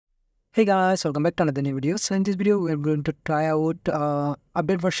Hey guys, welcome back to another new video. So in this video, we're going to try out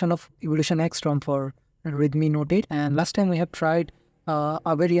update version of Evolution X ROM for Redmi Note 8. And last time we have tried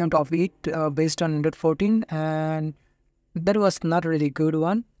a variant of it based on Android 14, and that was not really good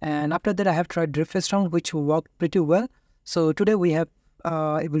one. And after that, I have tried Drift ROM, which worked pretty well. So today we have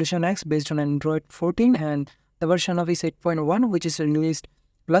Evolution X based on Android 14, and the version of is 8.1, which is released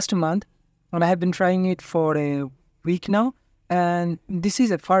last month. And I have been trying it for a week now, and this is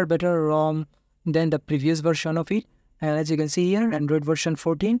a far better ROM than the previous version of it. And as you can see here, Android version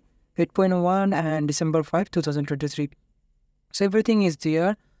 14, 8.1 and December 5, 2023. So everything is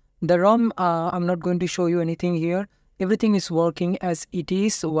there. The ROM, I'm not going to show you anything here. Everything is working as it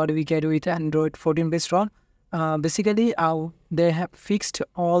is, what we get with Android 14 based ROM. Basically, they have fixed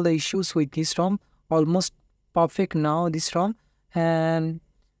all the issues with this ROM, almost perfect now, this ROM. And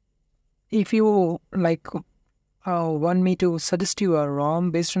if you want me to suggest you a ROM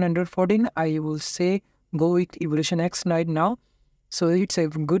based on Android 14, I will say go with Evolution X right now. So it's a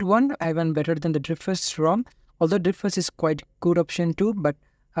good one, even better than the Drift's ROM. Although Drift's is quite good option too, but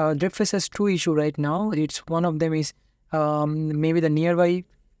Drift's has two issues right now. It's one of them is maybe the nearby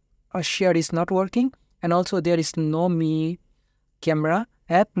share is not working, and also there is no Mi camera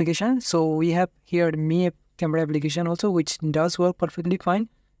application. So we have here Mi camera application also, which does work perfectly fine.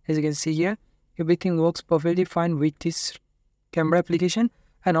 As you can see here, everything works perfectly fine with this camera application,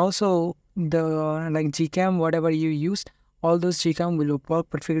 and also the Gcam, whatever you use, all those Gcam will work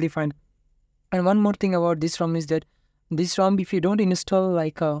perfectly fine. And one more thing about this ROM is that this ROM, if you don't install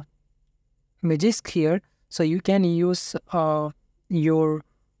a Magisk here, so you can use your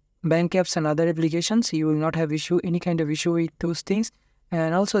bank apps and other applications. You will not have any kind of issue with those things.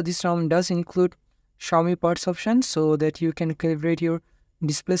 And also this ROM does include Xiaomi parts option, so that you can calibrate your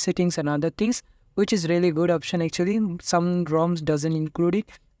display settings and other things, which is really good option actually. Some ROMs doesn't include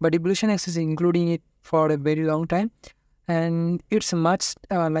it, but Evolution X is including it for a very long time, and it's much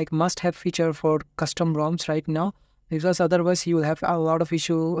must-have feature for custom ROMs right now, because otherwise you will have a lot of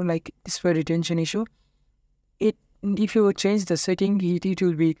issue like display retention issue. If you change the setting, it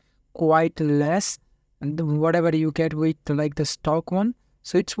will be quite less than whatever you get with the stock one.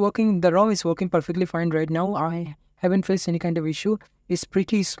 So it's working. The ROM is working perfectly fine right now. I haven't faced any kind of issue. It's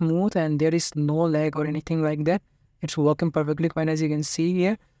pretty smooth and there is no lag or anything like that. It's working perfectly fine, as you can see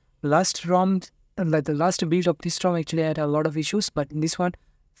here. Last ROM, the last build of this ROM actually had a lot of issues, but this one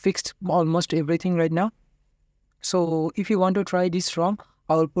fixed almost everything right now. So if you want to try this ROM,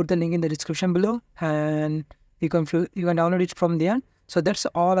 I'll put the link in the description below, and you can download it from there. So that's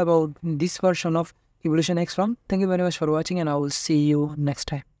all about this version of Evolution X ROM. Thank you very much for watching, and I will see you next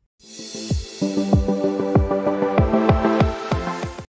time.